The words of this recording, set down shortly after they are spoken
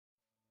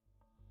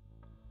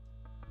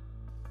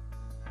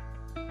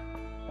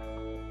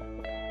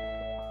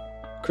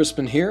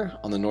Crispin here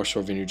on the North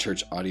Shore Vineyard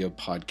Church audio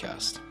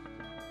podcast.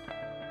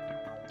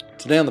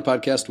 Today on the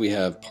podcast we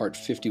have part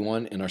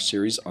 51 in our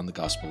series on the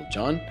Gospel of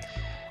John.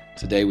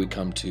 Today we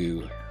come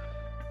to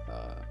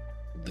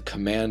the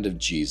command of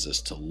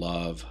Jesus to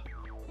love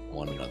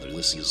one another.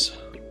 This is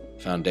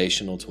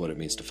foundational to what it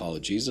means to follow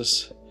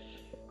Jesus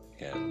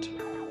and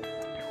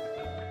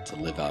to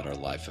live out our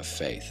life of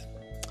faith.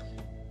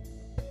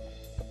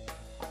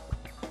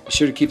 Be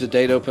sure to keep the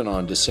date open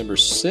on December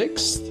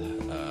 6th.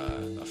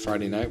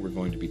 Friday night, we're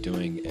going to be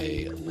doing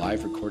a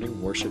live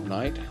recording worship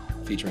night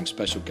featuring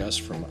special guests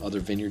from other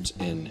vineyards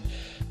in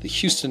the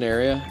Houston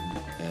area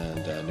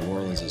and New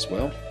Orleans as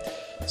well.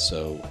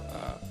 So,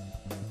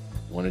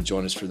 want to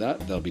join us for that?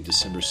 That'll be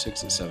December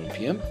 6th at 7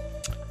 p.m.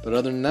 But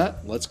other than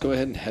that, let's go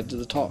ahead and head to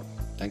the talk.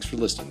 Thanks for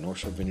listening. North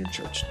Shore Vineyard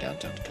Church,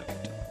 downtown Covington.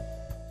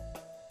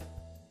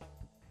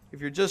 If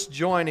you're just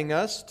joining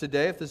us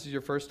today, if this is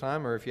your first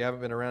time or if you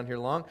haven't been around here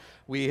long,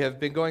 we have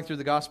been going through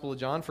the Gospel of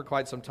John for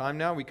quite some time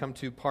now. We come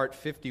to part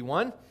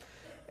 51.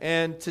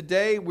 And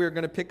today we're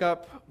going to pick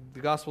up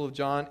the Gospel of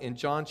John in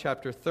John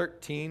chapter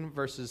 13,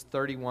 verses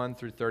 31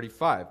 through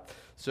 35.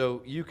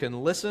 So you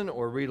can listen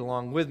or read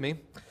along with me.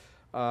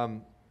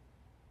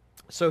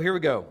 So here we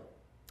go.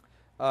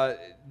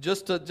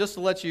 Just to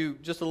let you,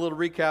 just a little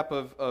recap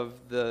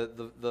of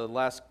the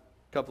last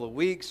couple of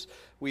weeks.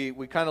 We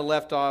kind of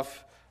left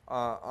off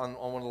on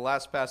one of the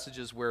last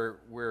passages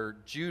where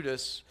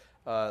Judas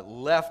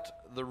left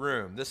the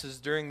room. This is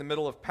during the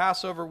middle of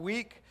Passover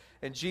week,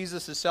 and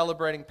Jesus is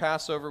celebrating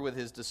Passover with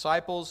his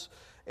disciples,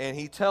 and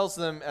he tells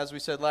them, as we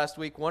said last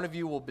week, one of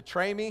you will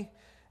betray me,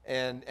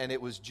 and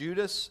it was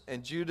Judas,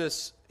 and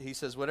Judas, he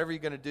says, whatever you're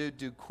going to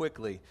do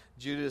quickly.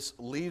 Judas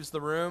leaves the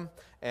room,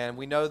 and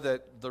we know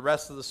that the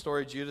rest of the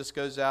story, Judas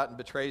goes out and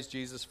betrays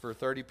Jesus for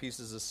 30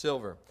 pieces of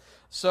silver.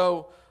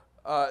 So,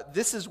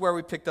 this is where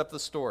we picked up the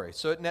story.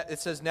 So it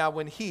says, now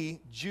when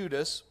he,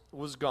 Judas,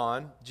 was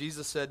gone,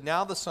 Jesus said,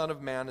 now the Son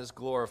of Man is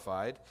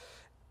glorified,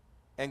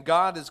 and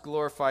God is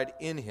glorified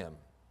in him.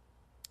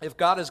 If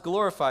God is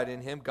glorified in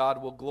him, God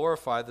will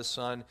glorify the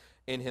Son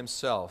in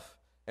himself,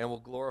 and will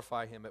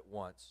glorify him at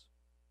once.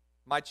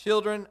 My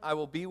children, I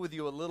will be with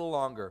you a little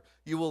longer.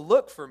 You will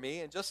look for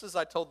me, and just as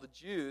I told the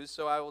Jews,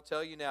 so I will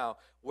tell you now,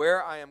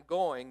 where I am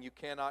going, you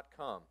cannot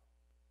come.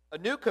 A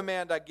new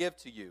command I give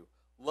to you,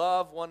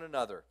 love one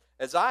another.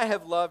 As I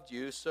have loved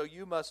you, so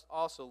you must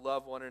also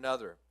love one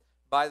another.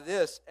 By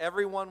this,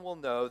 everyone will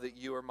know that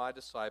you are my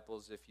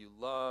disciples if you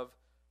love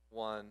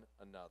one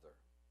another.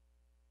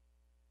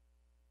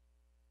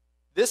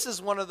 This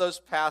is one of those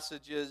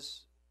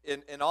passages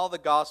in all the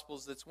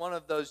Gospels that's one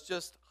of those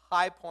just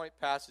high point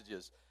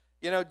passages.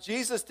 You know,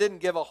 Jesus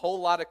didn't give a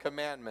whole lot of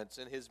commandments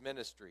in his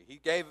ministry.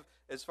 He gave,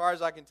 as far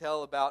as I can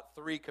tell, about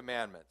 3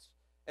 commandments.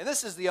 And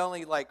this is the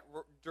only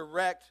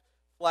direct,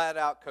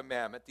 flat-out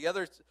commandment. The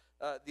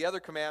other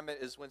commandment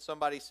is when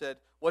somebody said,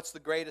 what's the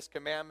greatest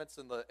commandments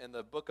in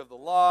the book of the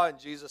law? And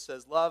Jesus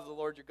says, love the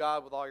Lord your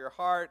God with all your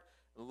heart,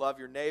 and love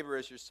your neighbor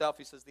as yourself.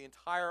 He says the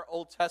entire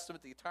Old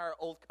Testament, the entire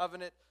Old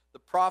Covenant, the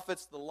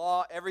prophets, the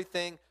law,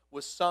 everything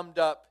was summed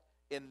up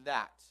in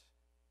that.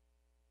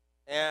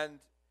 And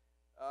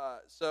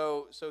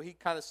so he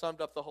kind of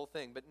summed up the whole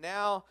thing. But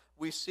now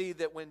we see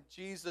that when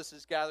Jesus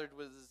is gathered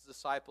with his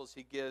disciples,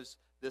 he gives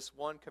this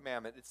one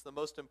commandment. It's the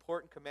most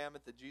important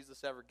commandment that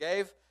Jesus ever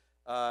gave.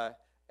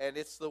 And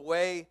it's the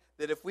way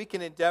that if we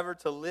can endeavor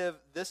to live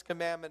this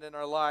commandment in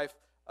our life,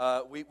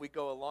 we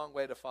go a long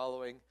way to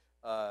following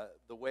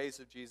the ways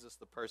of Jesus,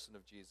 the person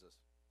of Jesus.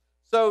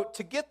 So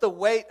to get the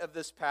weight of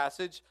this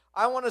passage,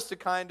 I want us to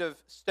kind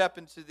of step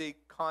into the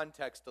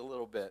context a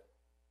little bit.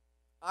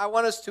 I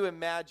want us to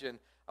imagine,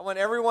 I want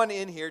everyone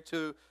in here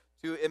to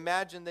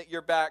imagine that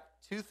you're back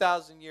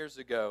 2,000 years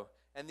ago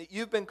and that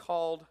you've been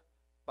called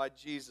by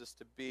Jesus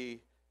to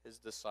be his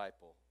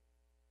disciple.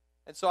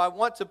 And so I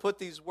want to put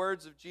these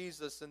words of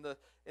Jesus in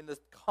the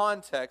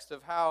context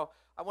of how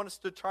I want us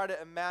to try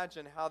to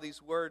imagine how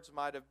these words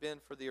might have been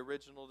for the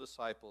original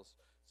disciples.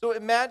 So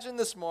imagine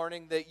this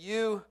morning that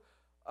you're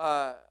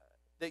a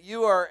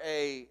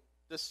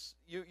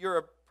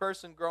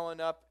person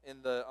growing up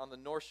on the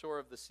north shore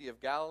of the Sea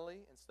of Galilee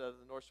instead of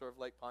the north shore of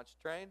Lake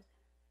Pontchartrain,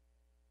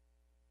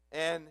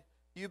 and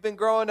you've been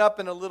growing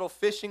up in a little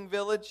fishing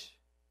village,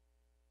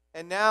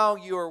 and now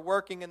you are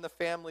working in the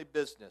family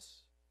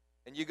business.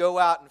 And you go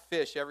out and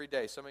fish every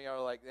day. Some of you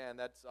are like, man,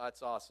 that's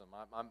awesome.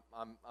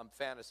 I'm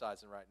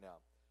fantasizing right now.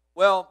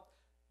 Well,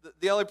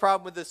 the only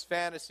problem with this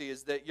fantasy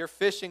is that you're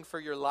fishing for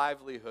your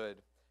livelihood,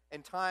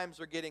 and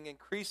times are getting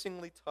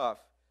increasingly tough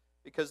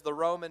because the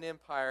Roman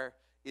Empire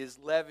is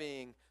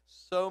levying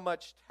so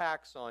much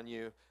tax on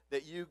you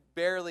that you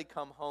barely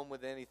come home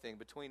with anything.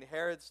 Between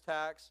Herod's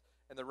tax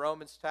and the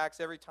Romans' tax,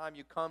 every time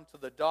you come to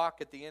the dock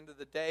at the end of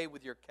the day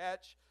with your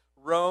catch,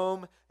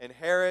 Rome and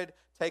Herod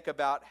take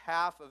about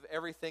half of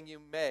everything you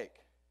make.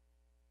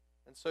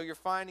 And so you're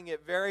finding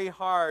it very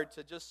hard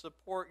to just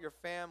support your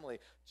family,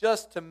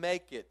 just to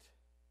make it.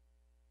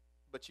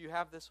 But you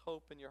have this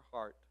hope in your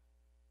heart,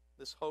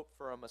 this hope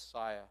for a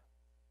Messiah.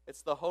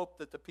 It's the hope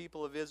that the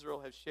people of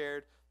Israel have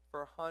shared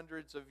for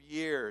hundreds of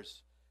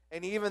years.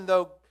 And even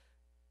though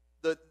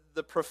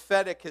the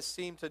prophetic has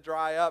seemed to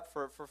dry up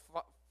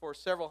for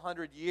several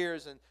hundred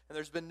years, and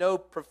there's been no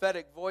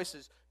prophetic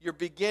voices, you're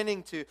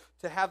beginning to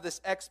have this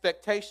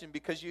expectation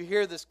because you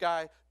hear this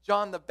guy,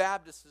 John the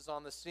Baptist, is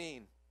on the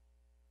scene.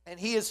 And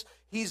he's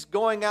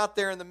going out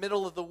there in the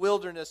middle of the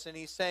wilderness, and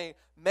he's saying,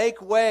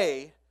 make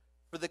way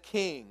for the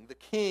king. The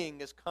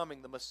king is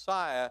coming. The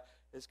Messiah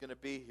is going to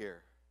be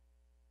here.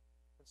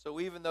 And so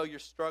even though you're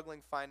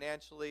struggling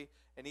financially,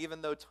 and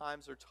even though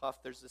times are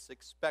tough, there's this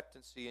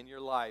expectancy in your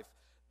life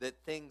that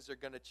things are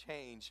going to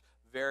change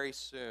very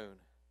soon.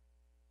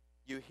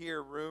 You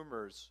hear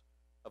rumors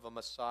of a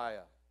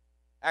Messiah.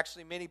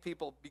 Actually, many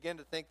people begin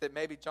to think that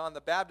maybe John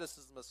the Baptist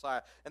is the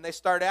Messiah, and they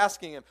start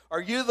asking him, are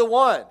you the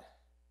one?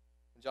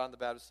 And John the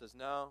Baptist says,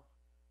 no,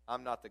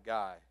 I'm not the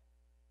guy.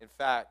 In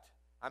fact,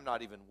 I'm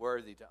not even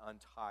worthy to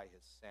untie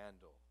his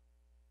sandal.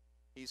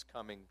 He's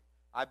coming.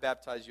 I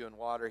baptize you in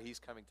water. He's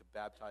coming to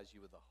baptize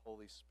you with the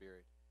Holy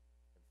Spirit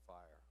and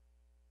fire.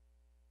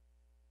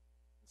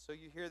 And so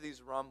you hear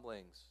these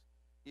rumblings.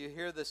 You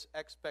hear this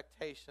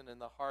expectation in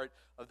the heart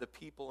of the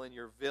people in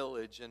your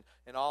village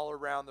and all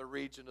around the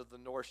region of the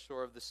north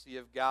shore of the Sea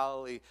of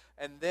Galilee.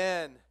 And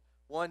then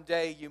one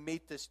day you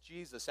meet this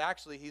Jesus.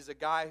 Actually, he's a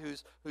guy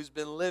who's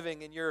been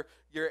living in your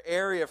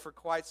area for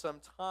quite some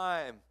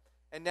time.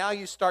 And now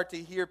you start to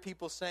hear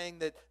people saying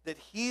that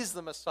he's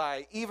the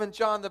Messiah. Even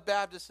John the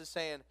Baptist is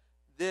saying,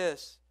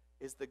 this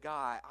is the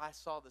guy. I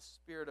saw the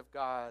Spirit of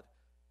God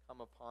come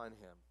upon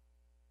him.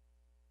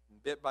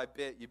 And bit by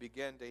bit, you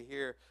begin to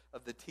hear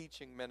of the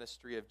teaching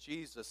ministry of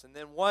Jesus. And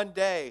then one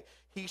day,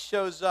 he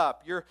shows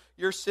up.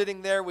 You're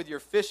sitting there with your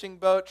fishing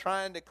boat,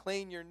 trying to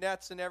clean your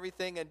nets and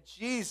everything. And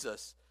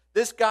Jesus,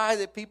 this guy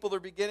that people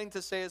are beginning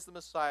to say is the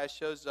Messiah,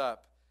 shows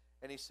up.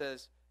 And he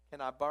says, can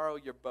I borrow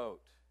your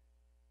boat?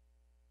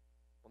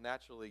 Well,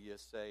 naturally, you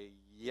say,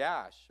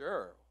 yeah,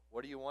 sure.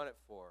 What do you want it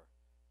for?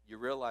 You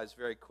realize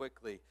very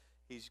quickly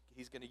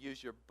he's going to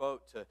use your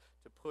boat to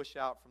push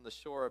out from the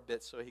shore a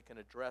bit so he can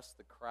address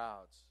the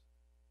crowds.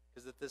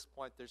 Because at this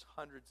point, there's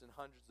hundreds and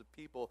hundreds of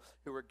people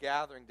who are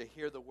gathering to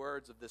hear the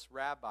words of this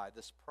rabbi,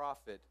 this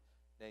prophet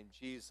named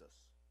Jesus.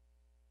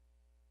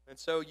 And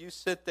so you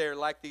sit there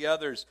like the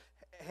others,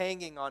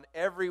 hanging on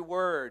every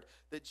word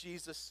that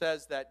Jesus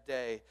says that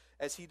day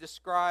as he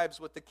describes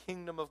what the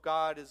kingdom of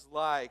God is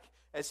like,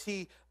 as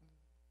he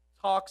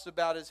talks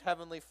about his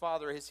heavenly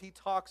Father, as he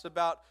talks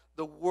about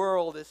the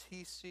world as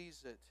he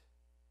sees it.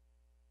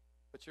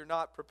 But you're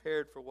not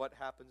prepared for what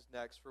happens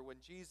next. For when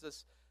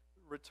Jesus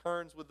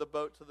returns with the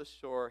boat to the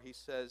shore, he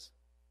says,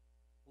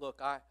 look,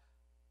 I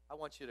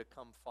want you to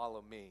come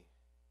follow me.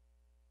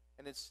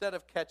 And instead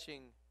of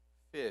catching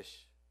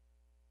fish,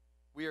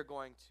 we are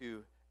going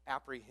to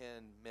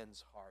apprehend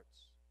men's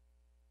hearts.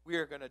 We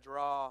are going to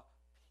draw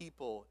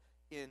people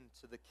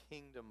into the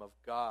kingdom of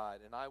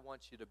God, and I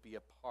want you to be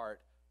a part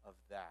of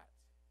that.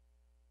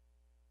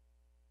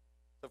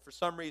 So for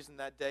some reason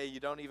that day, you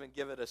don't even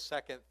give it a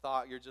second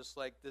thought. You're just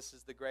like, this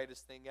is the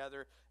greatest thing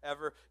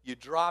ever. You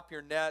drop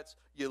your nets,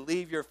 you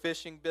leave your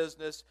fishing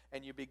business,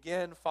 and you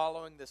begin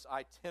following this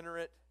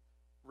itinerant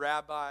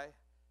rabbi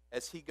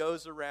as he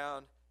goes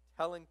around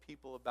telling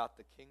people about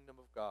the kingdom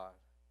of God.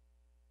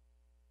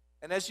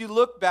 And as you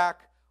look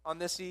back on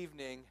this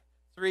evening,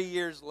 3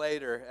 years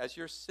later, as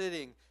you're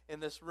sitting in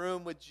this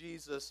room with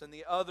Jesus and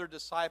the other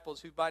disciples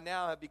who by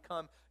now have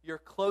become your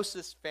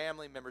closest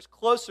family members,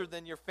 closer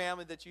than your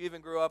family that you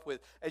even grew up with,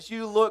 as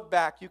you look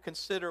back, you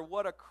consider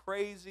what a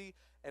crazy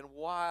and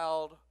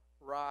wild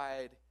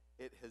ride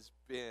it has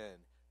been.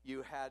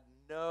 You had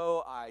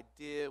no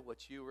idea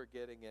what you were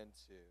getting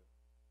into.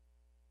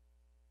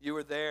 You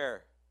were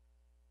there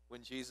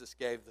when Jesus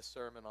gave the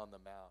Sermon on the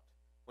Mount,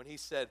 when he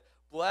said,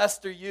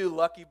 blessed are you,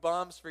 lucky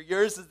bums, for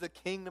yours is the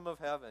kingdom of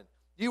heaven.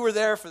 You were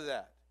there for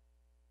that.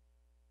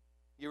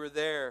 You were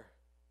there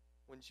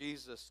when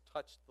Jesus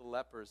touched the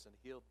lepers and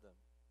healed them.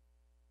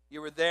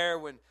 You were there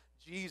when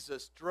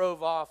Jesus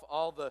drove off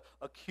all the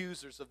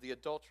accusers of the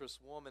adulterous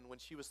woman when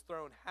she was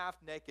thrown half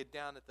naked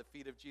down at the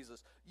feet of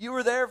Jesus. You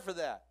were there for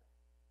that.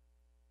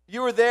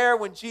 You were there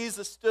when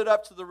Jesus stood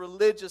up to the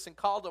religious and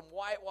called them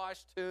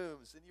whitewashed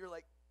tombs. And you're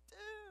like,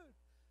 dude,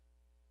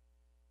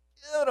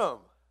 get them.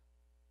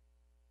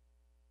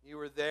 You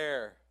were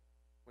there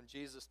when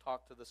Jesus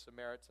talked to the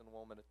Samaritan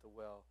woman at the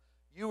well.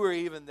 You were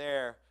even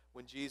there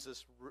when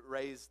Jesus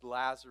raised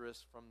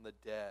Lazarus from the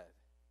dead.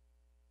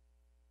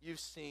 You've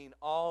seen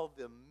all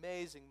the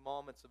amazing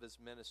moments of his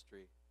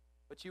ministry,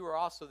 but you were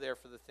also there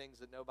for the things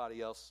that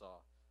nobody else saw,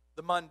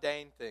 the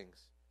mundane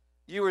things.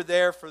 You were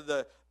there for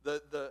the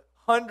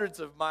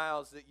hundreds of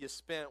miles that you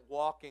spent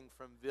walking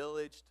from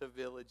village to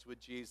village with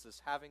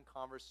Jesus, having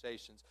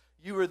conversations.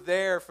 You were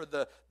there for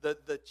the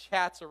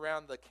chats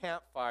around the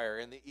campfire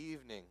in the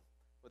evening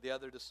with the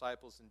other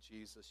disciples and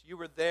Jesus. You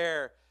were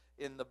there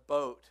in the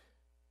boat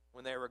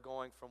when they were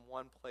going from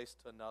one place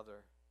to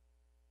another.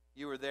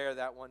 You were there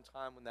that one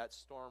time when that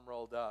storm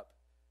rolled up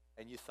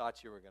and you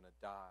thought you were going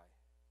to die.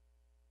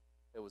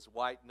 It was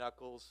white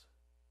knuckles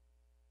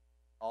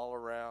all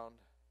around.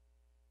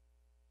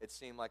 It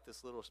seemed like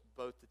this little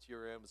boat that you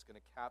were in was going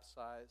to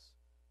capsize.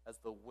 as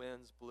the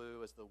winds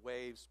blew, as the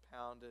waves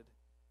pounded.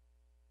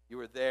 You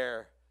were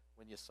there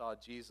when you saw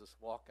Jesus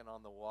walking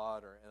on the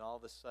water, and all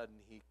of a sudden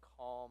he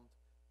calmed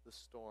the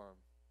storm.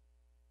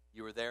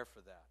 You were there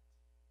for that.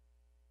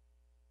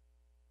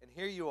 And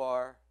here you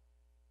are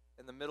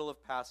in the middle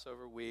of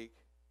Passover week,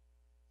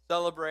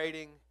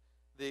 celebrating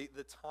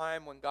the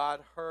time when God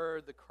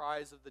heard the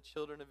cries of the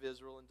children of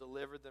Israel and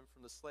delivered them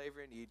from the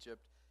slavery in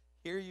Egypt.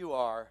 Here you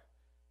are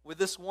with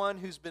this one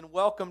who's been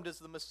welcomed as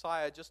the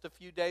Messiah just a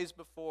few days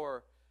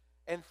before.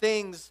 And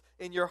things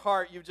in your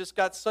heart, you've just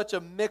got such a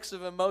mix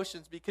of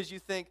emotions because you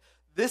think,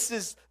 this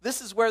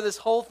is where this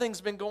whole thing's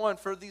been going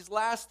for these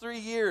last 3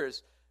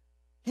 years.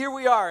 Here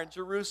we are in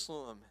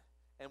Jerusalem,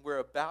 and we're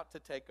about to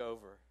take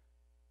over.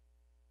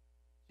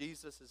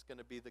 Jesus is going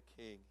to be the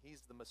king.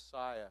 He's the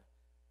Messiah.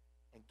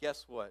 And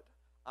guess what?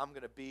 I'm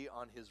going to be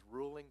on his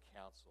ruling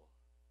council.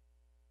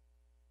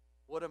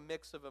 What a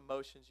mix of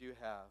emotions you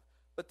have.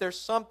 But there's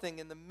something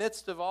in the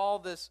midst of all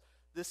this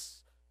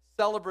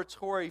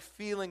celebratory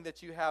feeling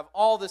that you have,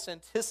 all this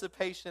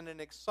anticipation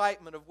and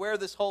excitement of where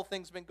this whole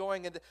thing's been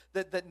going, and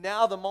that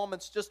now the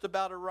moment's just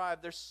about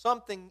arrived. There's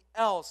something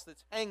else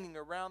that's hanging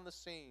around the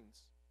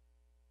scenes.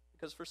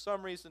 Because for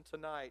some reason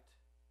tonight,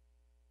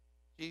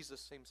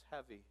 Jesus seems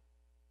heavy.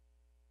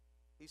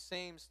 He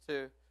seems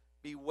to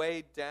be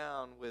weighed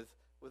down with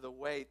a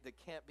weight that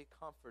can't be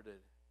comforted.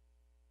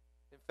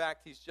 In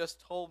fact, he's just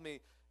told me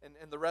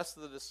and the rest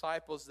of the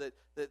disciples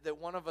that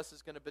one of us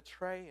is going to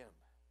betray him.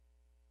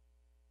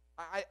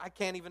 I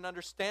can't even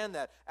understand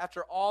that.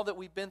 After all that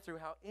we've been through,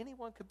 how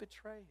anyone could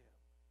betray him.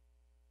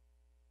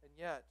 And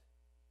yet,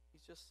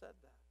 he's just said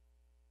that.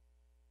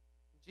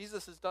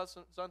 Jesus has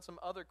done some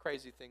other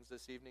crazy things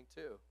this evening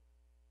too.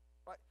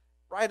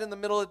 Right in the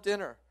middle of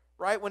dinner,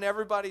 right when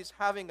everybody's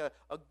having a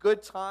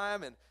good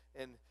time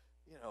and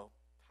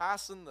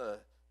passing the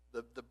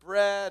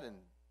bread and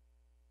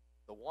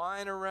the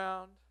wine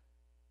around.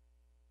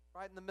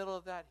 Right in the middle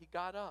of that, he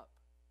got up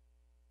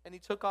and he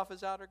took off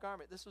his outer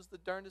garment. This was the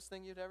darndest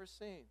thing you'd ever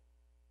seen.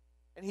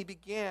 And he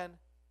began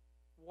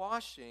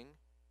washing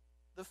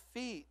the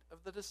feet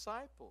of the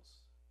disciples.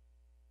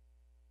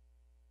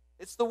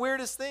 It's the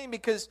weirdest thing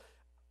because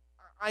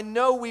I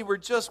know we were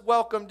just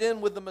welcomed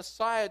in with the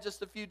Messiah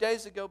just a few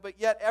days ago, but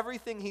yet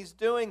everything he's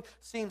doing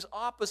seems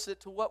opposite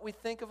to what we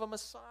think of a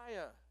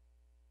Messiah.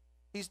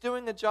 He's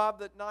doing a job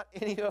that not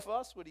any of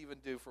us would even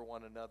do for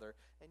one another.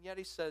 And yet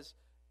he says,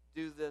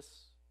 do this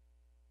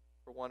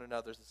for one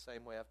another the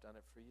same way I've done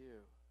it for you.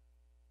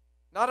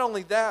 Not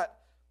only that,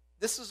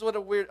 this is what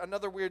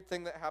another weird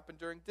thing that happened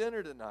during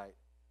dinner tonight.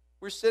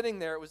 We're sitting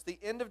there, it was the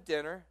end of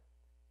dinner,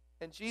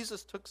 and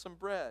Jesus took some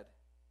bread,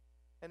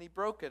 and he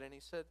broke it, and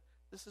he said,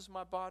 this is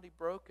my body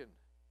broken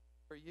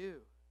for you.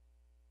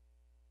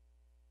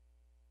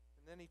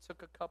 And then he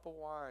took a cup of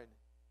wine.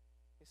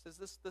 He says,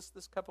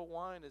 this cup of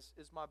wine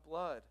is my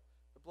blood,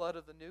 the blood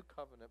of the new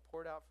covenant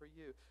poured out for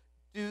you.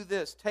 Do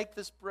this. Take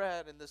this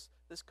bread and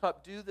this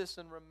cup. Do this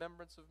in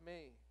remembrance of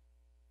me.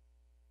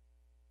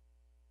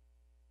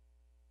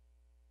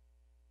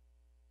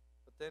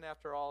 But then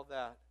after all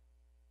that,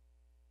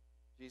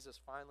 Jesus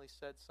finally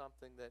said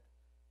something that,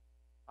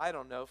 I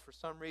don't know, for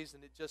some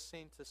reason it just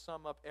seemed to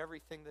sum up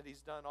everything that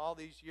he's done, all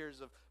these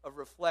years of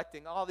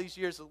reflecting, all these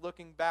years of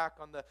looking back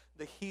on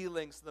the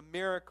healings, the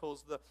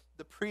miracles,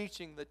 the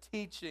preaching, the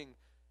teaching,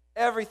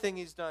 everything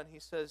he's done. He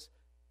says,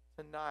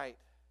 tonight,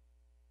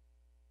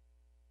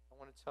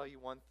 I want to tell you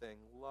one thing.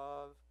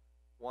 Love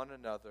one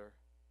another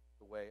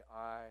the way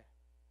I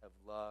have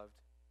loved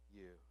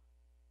you.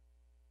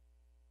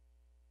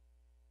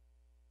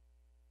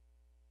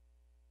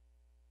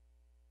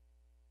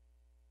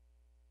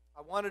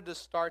 I wanted to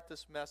start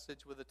this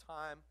message with a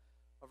time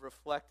of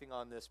reflecting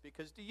on this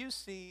because do you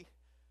see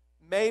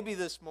maybe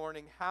this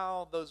morning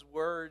how those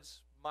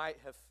words might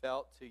have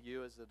felt to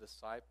you as a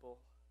disciple?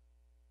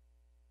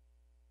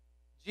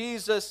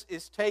 Jesus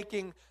is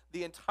taking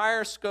the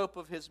entire scope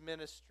of his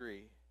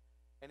ministry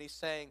and he's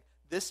saying,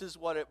 this is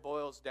what it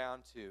boils down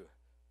to.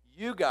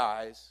 You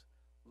guys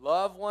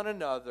love one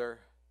another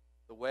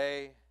the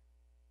way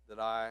that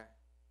I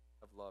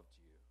have loved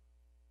you.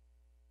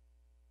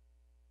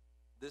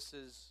 This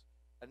is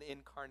an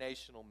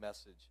incarnational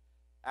message.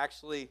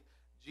 Actually,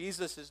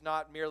 Jesus is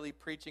not merely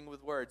preaching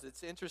with words.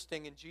 It's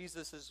interesting in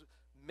Jesus'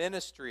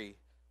 ministry,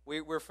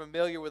 we're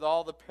familiar with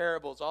all the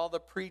parables, all the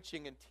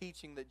preaching and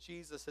teaching that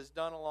Jesus has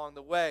done along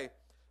the way.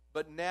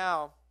 But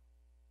now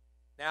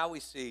we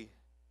see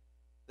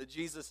that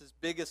Jesus'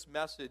 biggest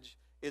message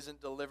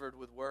isn't delivered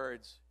with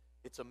words.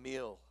 It's a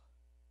meal.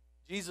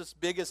 Jesus'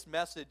 biggest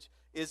message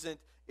isn't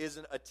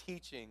a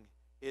teaching.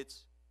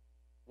 It's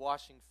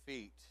washing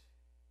feet.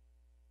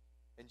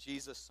 And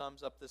Jesus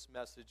sums up this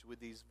message with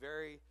this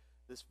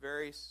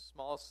very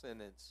small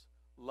sentence.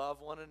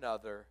 Love one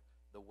another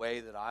the way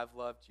that I've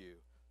loved you.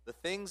 The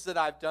things that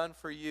I've done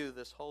for you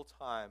this whole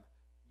time,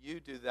 you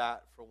do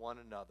that for one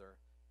another.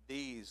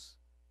 These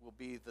will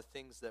be the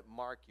things that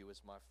mark you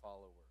as my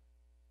follower.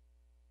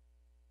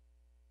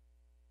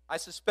 I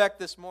suspect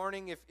this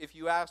morning, if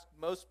you ask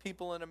most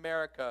people in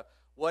America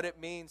what it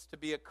means to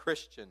be a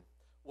Christian,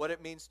 what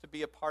it means to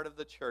be a part of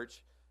the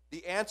church,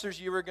 the answers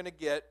you are going to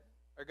get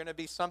are going to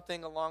be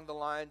something along the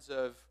lines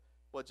of,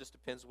 well, it just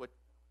depends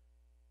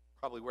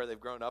probably where they've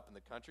grown up in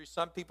the country.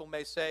 Some people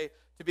may say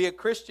to be a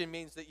Christian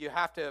means that you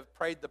have to have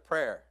prayed the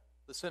prayer,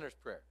 the sinner's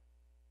prayer.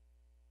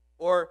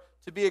 Or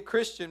to be a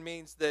Christian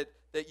means that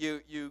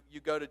you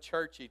go to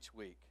church each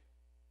week.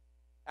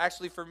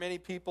 Actually, for many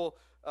people,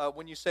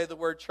 when you say the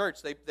word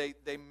church,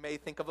 they may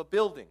think of a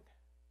building.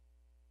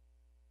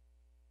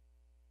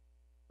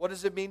 What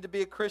does it mean to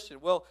be a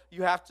Christian? Well,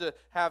 you have to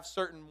have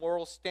certain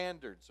moral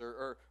standards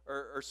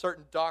or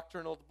certain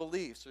doctrinal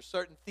beliefs or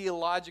certain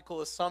theological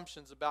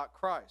assumptions about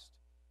Christ.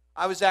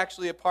 I was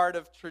actually a part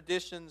of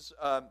traditions,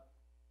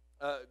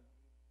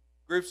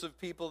 groups of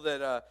people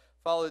that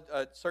followed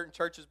certain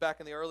churches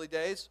back in the early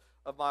days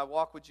of my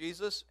walk with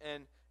Jesus,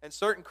 and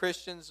certain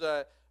Christians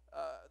that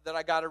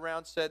I got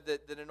around said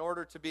that in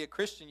order to be a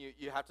Christian,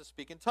 you have to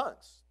speak in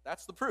tongues.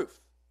 That's the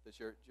proof that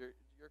you're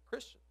a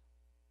Christian.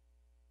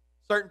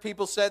 Certain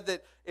people said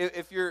that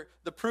if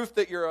the proof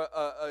that you're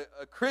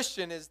a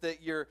Christian is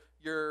that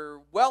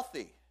you're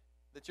wealthy,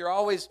 that you're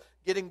always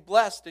getting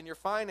blessed in your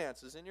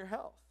finances and your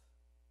health.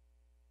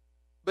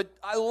 But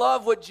I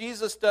love what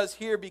Jesus does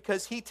here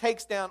because he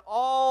takes down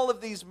all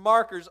of these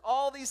markers,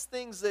 all these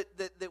things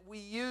that we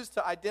use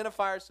to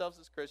identify ourselves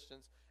as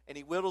Christians, and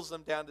he whittles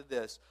them down to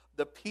this.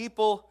 The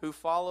people who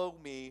follow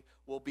me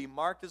will be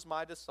marked as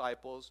my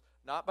disciples,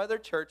 not by their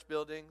church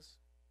buildings,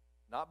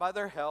 not by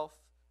their health,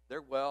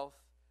 their wealth,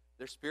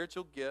 their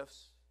spiritual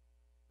gifts,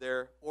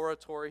 their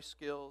oratory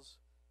skills,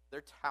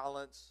 their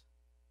talents.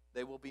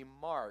 They will be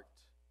marked,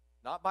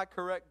 not by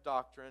correct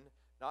doctrine,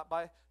 not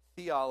by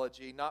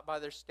theology, not by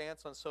their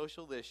stance on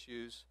social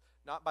issues,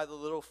 not by the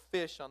little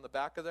fish on the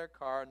back of their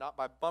car, not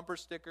by bumper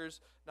stickers,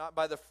 not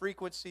by the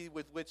frequency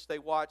with which they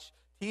watch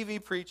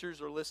TV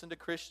preachers or listen to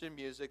Christian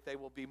music. They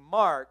will be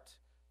marked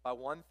by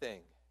one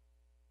thing: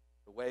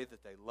 the way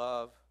that they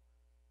love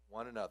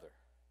one another.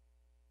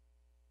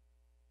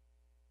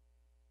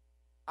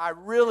 I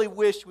really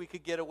wish we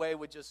could get away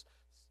with just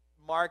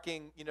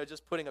marking,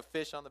 just putting a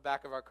fish on the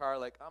back of our car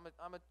like,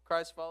 I'm a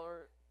Christ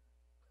follower,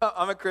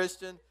 I'm a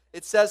Christian.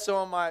 It says so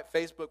on my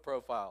Facebook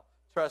profile.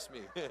 Trust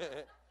me.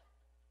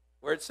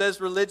 Where it says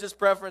religious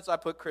preference, I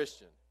put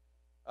Christian.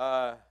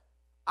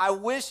 I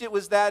wish it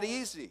was that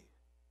easy.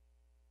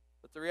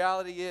 But the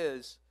reality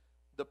is,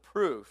 the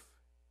proof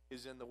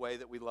is in the way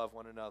that we love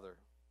one another.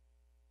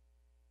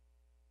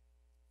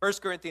 1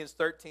 Corinthians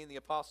 13, the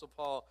Apostle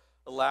Paul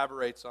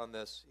elaborates on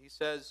this. He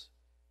says,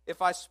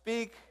 if I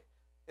speak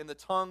in the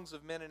tongues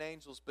of men and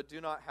angels, but do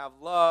not have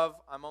love,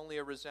 I'm only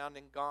a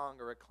resounding gong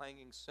or a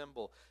clanging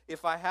cymbal.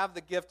 If I have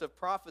the gift of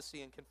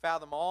prophecy and can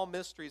fathom all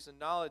mysteries and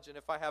knowledge, and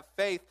if I have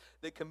faith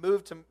that can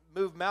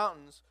move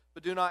mountains,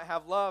 but do not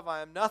have love,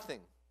 I am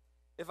nothing.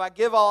 If I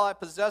give all I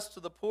possess to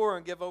the poor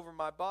and give over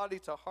my body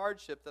to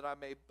hardship that I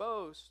may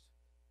boast,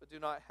 but do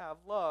not have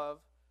love,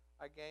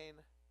 I gain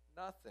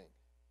nothing.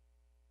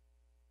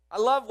 I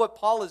love what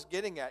Paul is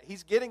getting at.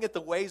 He's getting at the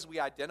ways we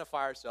identify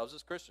ourselves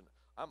as Christian.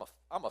 I'm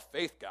a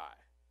faith guy.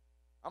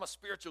 I'm a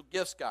spiritual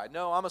gifts guy.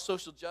 No, I'm a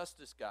social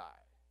justice guy.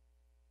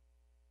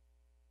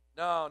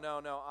 No,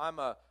 I'm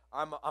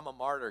a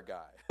martyr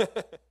guy. I'm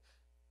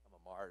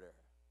a martyr.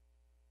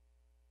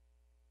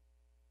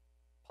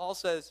 Paul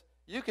says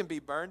you can be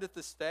burned at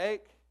the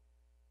stake.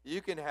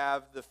 You can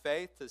have the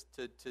faith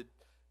to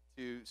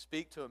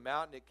speak to a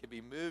mountain. It can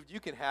be moved. You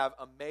can have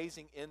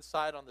amazing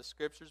insight on the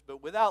scriptures,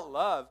 but without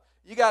love,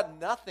 you got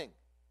nothing.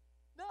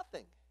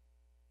 Nothing.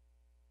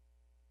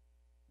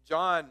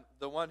 John,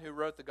 the one who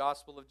wrote the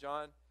Gospel of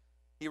John,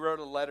 he wrote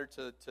a letter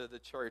to the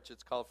church.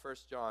 It's called 1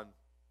 John.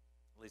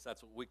 At least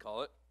that's what we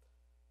call it.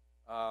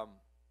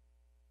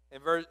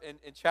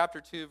 In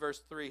chapter 2,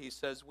 verse 3, he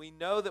says, we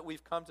know that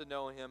we've come to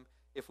know him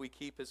if we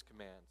keep his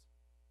commands.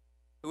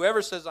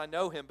 Whoever says, I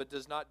know him, but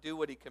does not do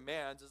what he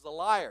commands is a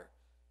liar.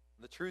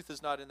 And the truth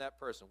is not in that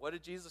person. What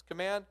did Jesus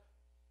command?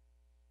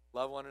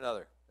 Love one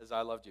another as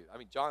I loved you. I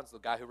mean, John's the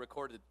guy who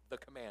recorded the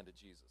command of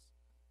Jesus.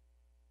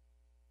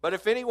 But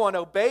if anyone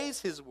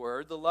obeys his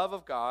word, the love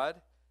of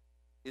God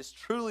is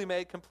truly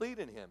made complete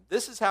in him.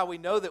 This is how we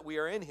know that we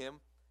are in him.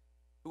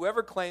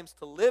 Whoever claims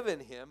to live in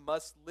him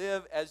must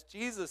live as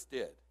Jesus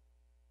did.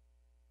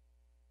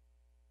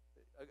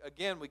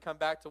 Again, we come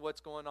back to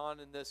what's going on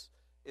in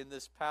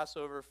this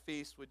Passover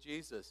feast with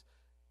Jesus.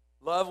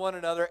 Love one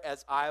another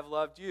as I have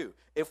loved you.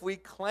 If we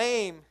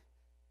claim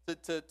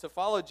to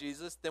follow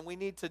Jesus, then we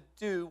need to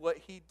do what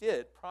he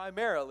did.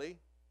 Primarily,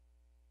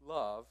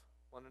 love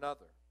one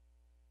another.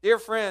 Dear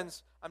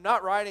friends, I'm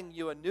not writing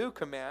you a new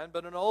command,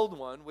 but an old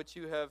one, which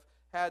you have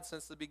had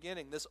since the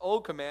beginning. This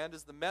old command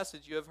is the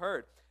message you have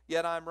heard.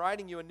 Yet I'm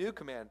writing you a new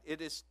command.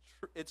 Its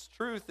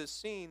truth is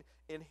seen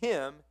in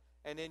him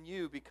and in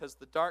you, because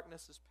the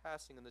darkness is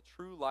passing and the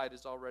true light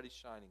is already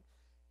shining.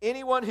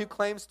 Anyone who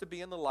claims to be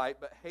in the light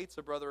but hates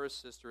a brother or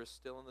sister is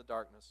still in the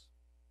darkness.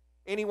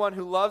 Anyone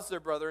who loves their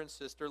brother and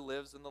sister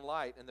lives in the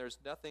light, and there's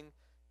nothing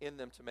in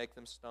them to make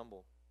them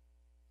stumble.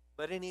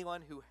 But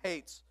anyone who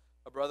hates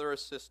a brother or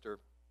sister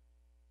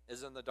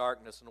is in the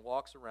darkness and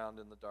walks around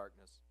in the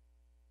darkness.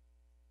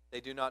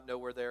 They do not know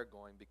where they are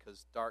going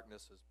because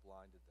darkness has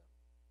blinded them.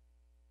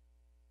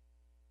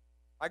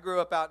 I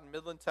grew up out in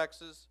Midland,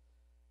 Texas,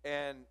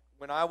 and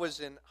when I was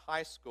in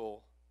high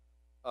school,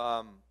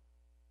 the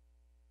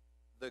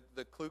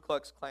Ku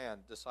Klux Klan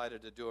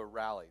decided to do a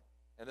rally.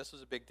 And this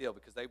was a big deal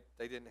because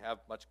they didn't have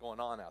much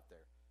going on out there.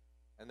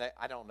 And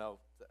I don't know,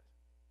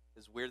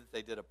 it's weird that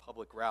they did a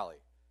public rally.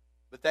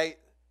 But they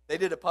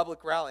did a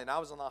public rally, and I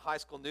was on the high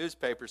school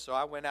newspaper, so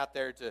I went out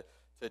there to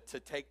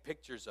take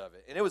pictures of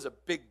it. And it was a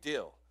big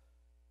deal.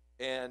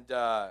 And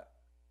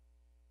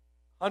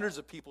hundreds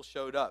of people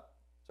showed up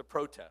to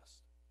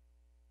protest.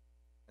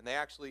 And they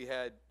actually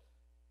had,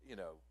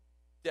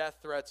 death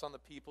threats on the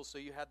people, so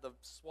you had the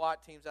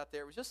SWAT teams out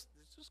there. It's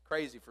just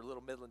crazy for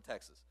little Midland,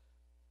 Texas.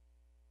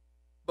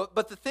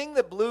 But the thing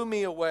that blew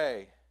me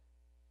away,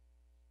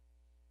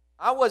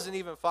 I wasn't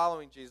even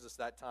following Jesus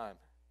that time.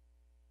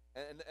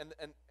 And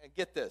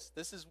get this.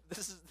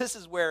 This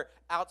is where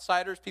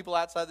outsiders, people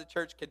outside the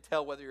church, can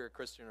tell whether you're a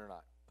Christian or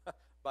not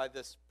by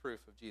this proof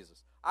of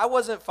Jesus. I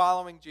wasn't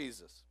following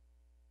Jesus.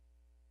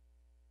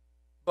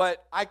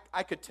 But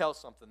I could tell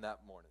something that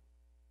morning.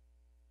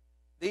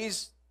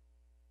 These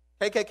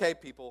KKK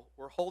people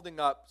were holding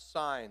up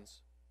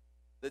signs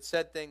that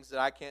said things that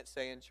I can't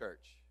say in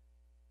church.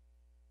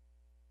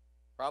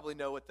 Probably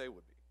know what they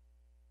would be.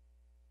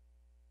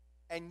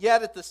 And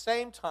yet at the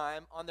same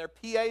time, on their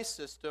PA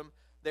system,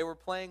 they were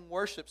playing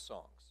worship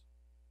songs.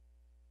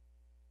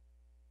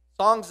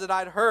 Songs that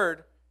I'd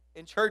heard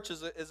in church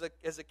as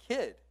a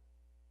kid.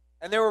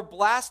 And they were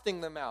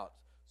blasting them out.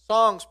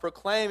 Songs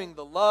proclaiming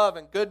the love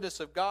and goodness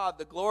of God,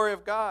 the glory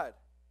of God.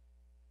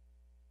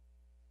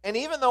 And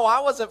even though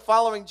I wasn't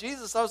following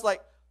Jesus, I was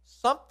like,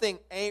 something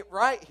ain't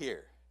right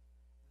here.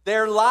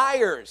 They're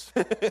liars.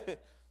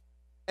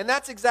 And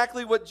that's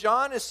exactly what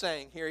John is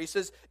saying here. He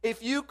says,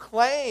 if you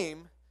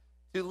claim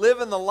to live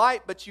in the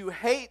light, but you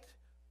hate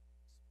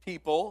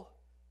people,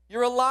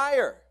 you're a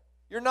liar.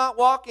 You're not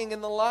walking in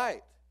the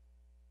light.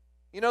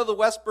 You know the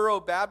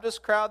Westboro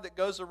Baptist crowd that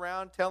goes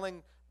around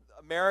telling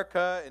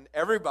America and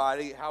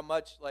everybody how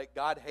much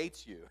God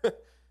hates you.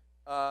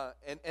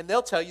 And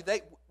they'll tell you,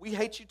 we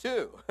hate you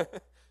too.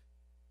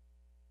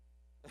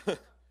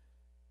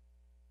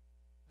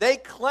 They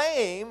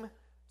claim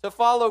to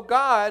follow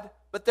God,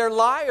 but they're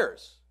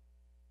liars.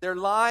 They're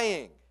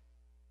lying.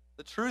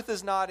 The truth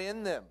is not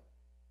in them.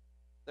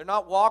 They're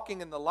not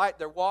walking in the light.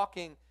 They're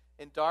walking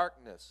in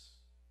darkness.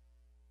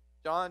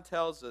 John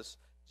tells us,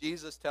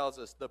 Jesus tells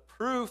us, the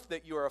proof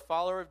that you are a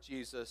follower of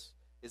Jesus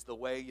is the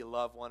way you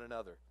love one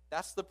another.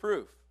 That's the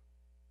proof.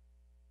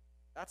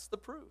 That's the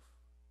proof.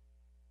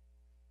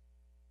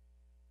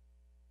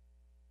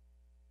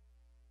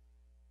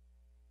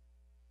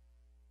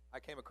 I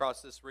came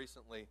across this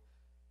recently.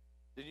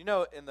 Did you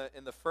know in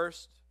the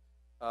first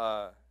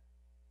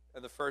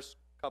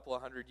couple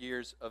of hundred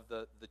years of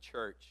the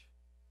church,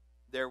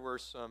 there were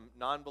some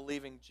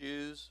non-believing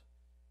Jews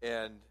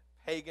and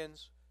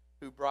pagans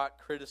who brought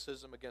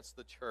criticism against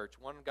the church.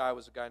 One guy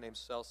was a guy named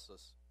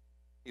Celsus.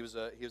 He was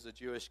a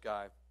Jewish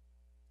guy,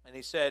 and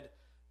he said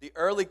the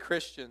early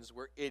Christians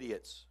were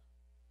idiots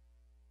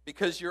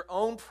because your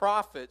own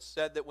prophets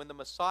said that when the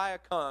Messiah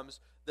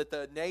comes, that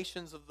the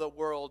nations of the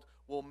world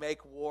will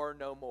make war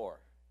no more.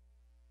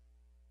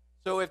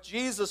 So if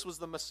Jesus was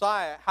the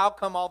Messiah, how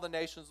come all the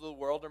nations of the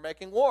world are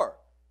making war?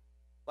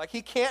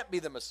 He can't be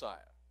the Messiah.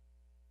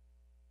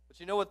 But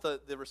you know what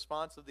the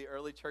response of the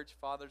early church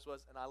fathers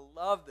was? And I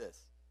love this.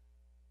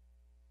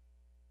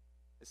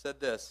 They said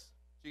this: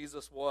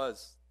 Jesus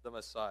was the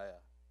Messiah.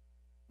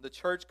 The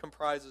church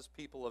comprises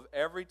people of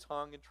every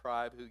tongue and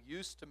tribe who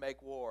used to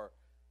make war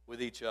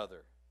with each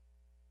other.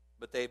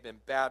 But they've been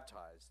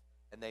baptized,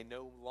 and they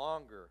no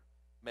longer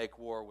make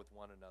war with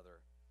one another.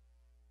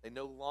 They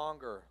no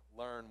longer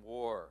learn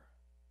war.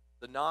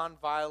 The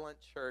nonviolent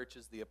church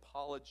is the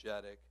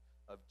apologetic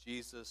of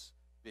Jesus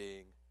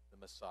being the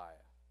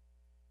Messiah.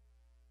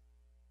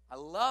 I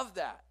love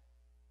that.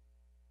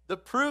 The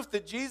proof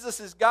that Jesus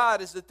is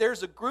God is that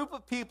there's a group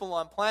of people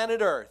on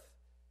planet Earth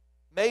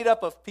made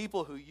up of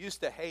people who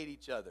used to hate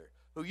each other,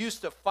 who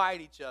used to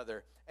fight each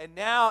other, and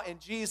now in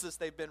Jesus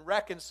they've been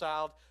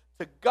reconciled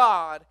to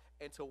God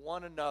and to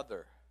one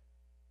another.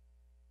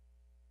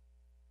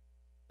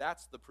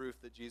 That's the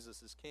proof that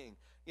Jesus is King.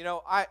 You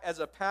know, as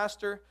a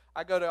pastor,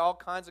 I go to all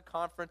kinds of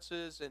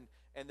conferences, and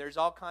there's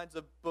all kinds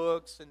of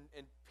books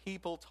and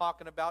people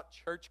talking about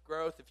church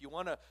growth. If you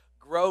want to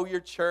grow your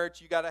church,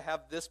 you got to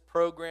have this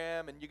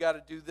program, and you got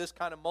to do this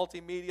kind of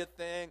multimedia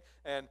thing,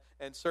 and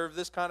serve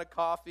this kind of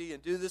coffee,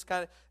 and do this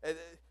kind of...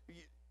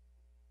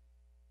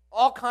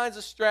 all kinds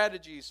of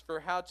strategies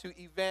for how to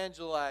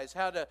evangelize,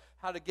 how to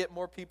get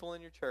more people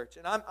in your church.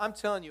 And I'm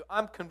telling you,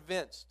 I'm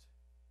convinced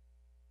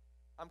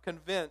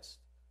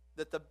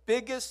that the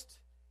biggest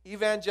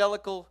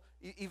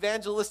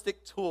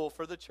evangelistic tool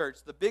for the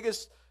church, the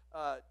biggest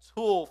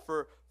tool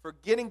for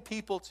getting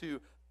people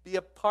to be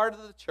a part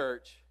of the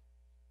church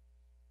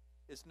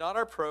is not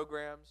our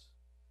programs,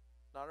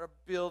 not our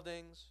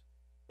buildings.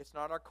 It's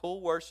not our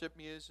cool worship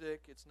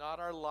music. It's not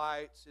our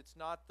lights. It's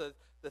not the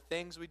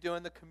things we do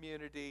in the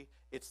community.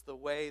 It's the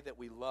way that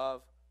we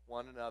love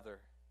one another.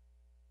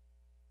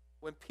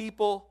 When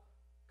people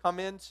come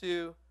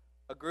into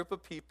a group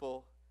of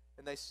people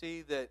and they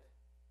see that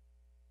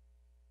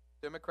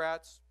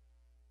Democrats,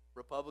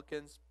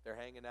 Republicans, they're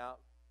hanging out,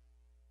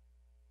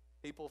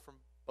 people from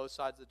both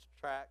sides of the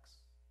tracks,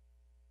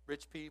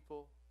 rich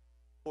people,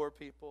 poor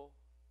people,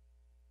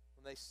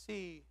 when they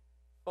see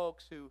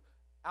folks who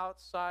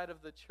outside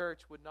of the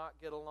church would not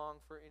get along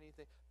for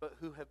anything, but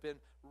who have been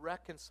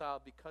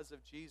reconciled because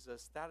of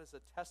Jesus, that is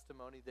a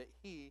testimony that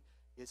he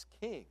is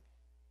king.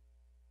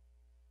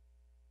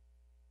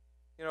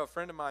 You know, a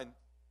friend of mine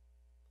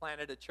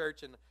planted a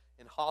church in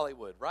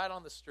Hollywood, right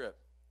on the Strip.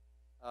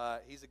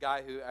 He's a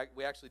guy who,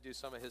 we actually do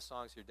some of his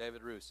songs here,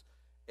 David Roos.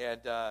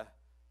 And I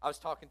was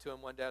talking to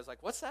him one day. I was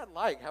like, what's that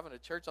like, having a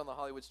church on the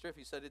Hollywood Strip?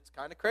 He said, it's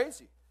kind of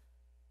crazy.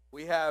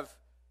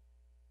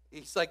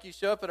 He's like, you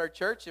show up at our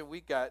church, and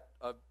we got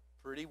a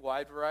pretty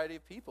wide variety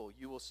of people.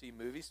 You will see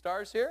movie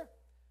stars here,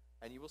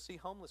 and you will see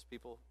homeless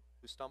people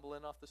who stumble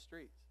in off the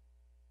street.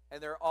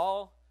 And they're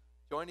all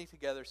joining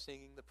together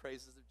singing the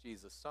praises of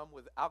Jesus, some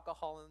with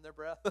alcohol in their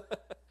breath,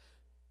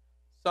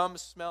 some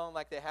smelling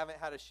like they haven't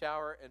had a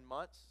shower in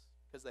months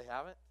because they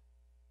haven't,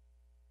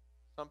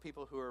 some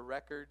people who are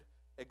record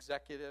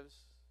executives,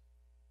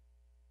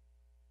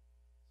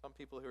 some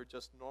people who are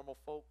just normal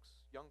folks,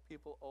 young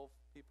people, old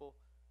people,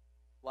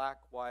 black,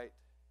 white,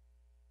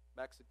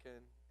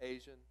 Mexican,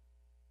 Asian,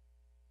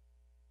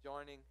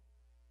 joining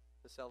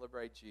to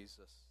celebrate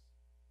Jesus.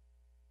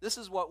 This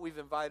is what we've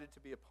invited to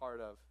be a part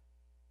of.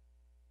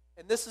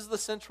 And this is the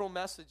central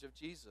message of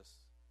Jesus.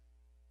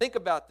 Think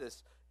about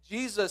this.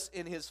 Jesus,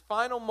 in his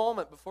final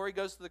moment before he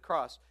goes to the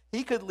cross,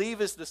 he could leave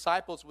his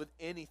disciples with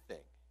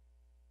anything.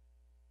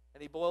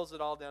 And he boils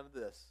it all down to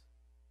this.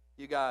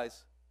 You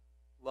guys,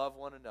 love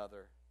one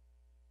another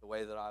the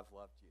way that I've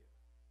loved you.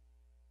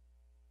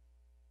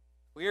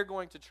 We are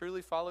going to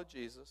truly follow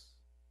Jesus.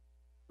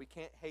 We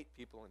can't hate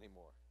people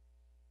anymore.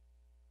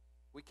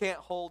 We can't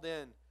hold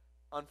in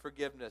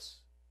unforgiveness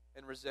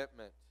and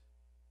resentment.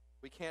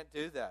 We can't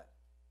do that.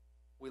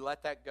 We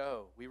let that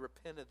go. We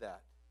repent of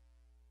that.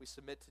 We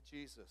submit to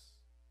Jesus.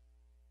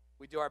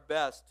 We do our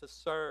best to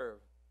serve,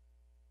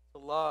 to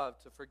love,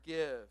 to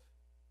forgive,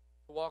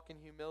 to walk in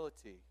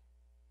humility.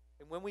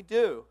 And when we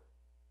do,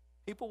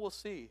 people will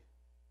see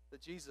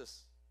that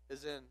Jesus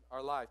is in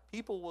our life.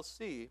 People will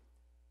see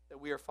that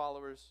we are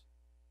followers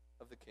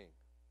of the King.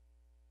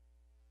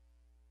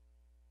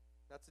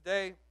 Now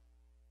today,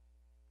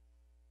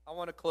 I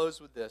want to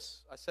close with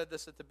this. I said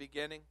this at the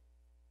beginning,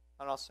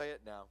 and I'll say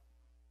it now.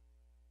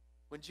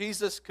 When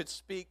Jesus could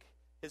speak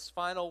his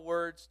final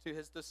words to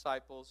his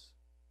disciples,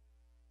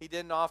 he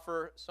didn't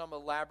offer some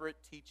elaborate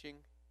teaching.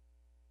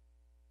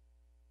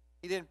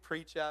 He didn't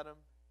preach at them.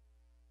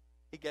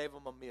 He gave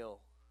them a meal.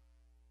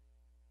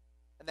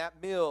 And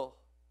that meal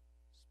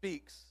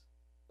speaks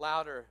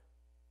louder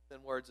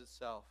than words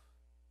itself.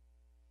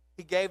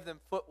 He gave them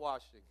foot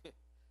washing.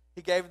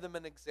 He gave them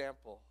an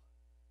example.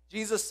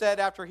 Jesus said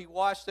after he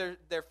washed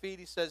their feet,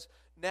 he says,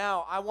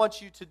 now I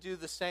want you to do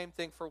the same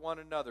thing for one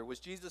another. Was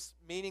Jesus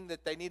meaning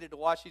that they needed to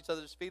wash each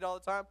other's feet all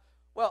the time?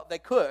 Well, they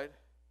could.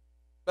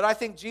 But I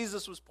think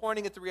Jesus was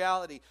pointing at the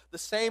reality. The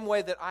same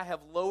way that I have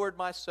lowered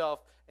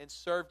myself and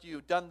served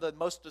you, done the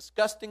most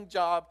disgusting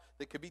job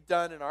that could be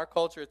done in our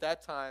culture at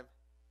that time,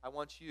 I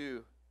want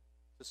you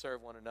to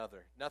serve one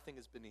another. Nothing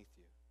is beneath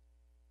you.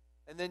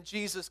 And then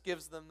Jesus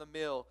gives them the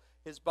meal,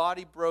 his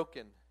body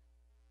broken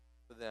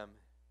for them,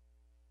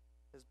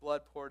 his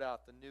blood poured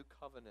out, the new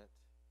covenant.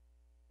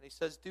 And he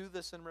says, do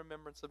this in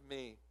remembrance of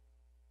me.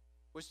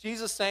 Was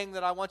Jesus saying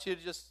that I want you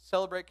to just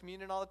celebrate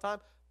communion all the time?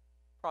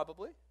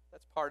 Probably.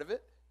 That's part of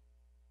it.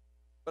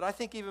 But I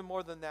think even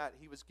more than that,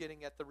 he was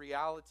getting at the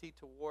reality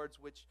towards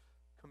which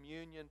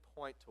communion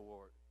points.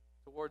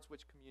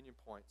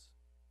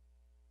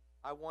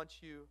 I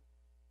want you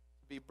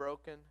to be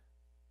broken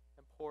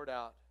and poured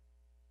out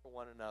for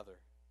one another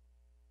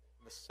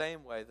in the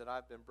same way that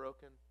I've been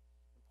broken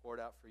and poured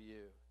out for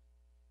you.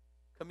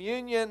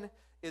 Communion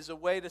is a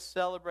way to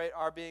celebrate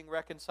our being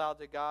reconciled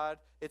to God.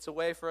 It's a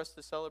way for us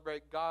to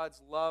celebrate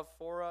God's love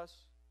for us.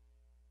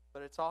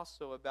 But it's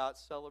also about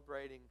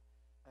celebrating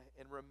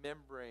and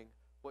remembering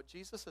what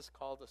Jesus has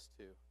called us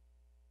to.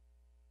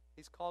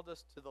 He's called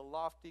us to the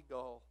lofty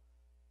goal,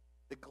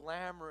 the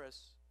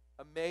glamorous,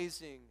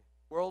 amazing,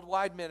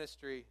 worldwide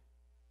ministry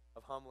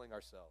of humbling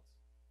ourselves,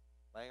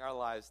 laying our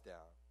lives down,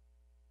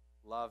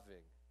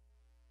 loving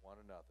one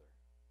another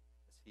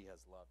as he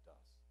has loved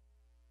us.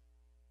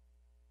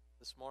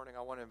 This morning,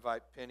 I want to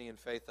invite Penny and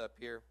Faith up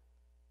here,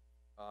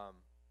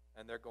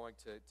 and they're going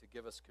to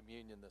give us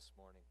communion this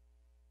morning.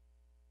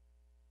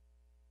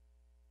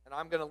 And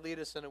I'm going to lead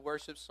us in a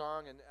worship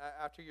song, and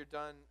after you're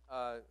done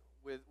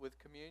with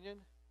communion,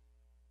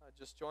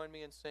 just join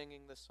me in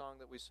singing this song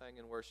that we sang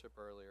in worship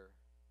earlier.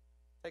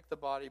 Take the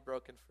body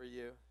broken for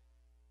you.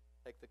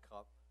 Take the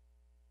cup.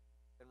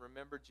 And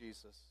remember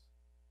Jesus.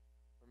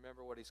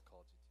 Remember what he's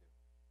called you to.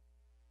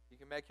 You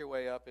can make your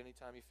way up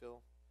anytime you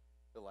feel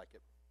like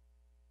it.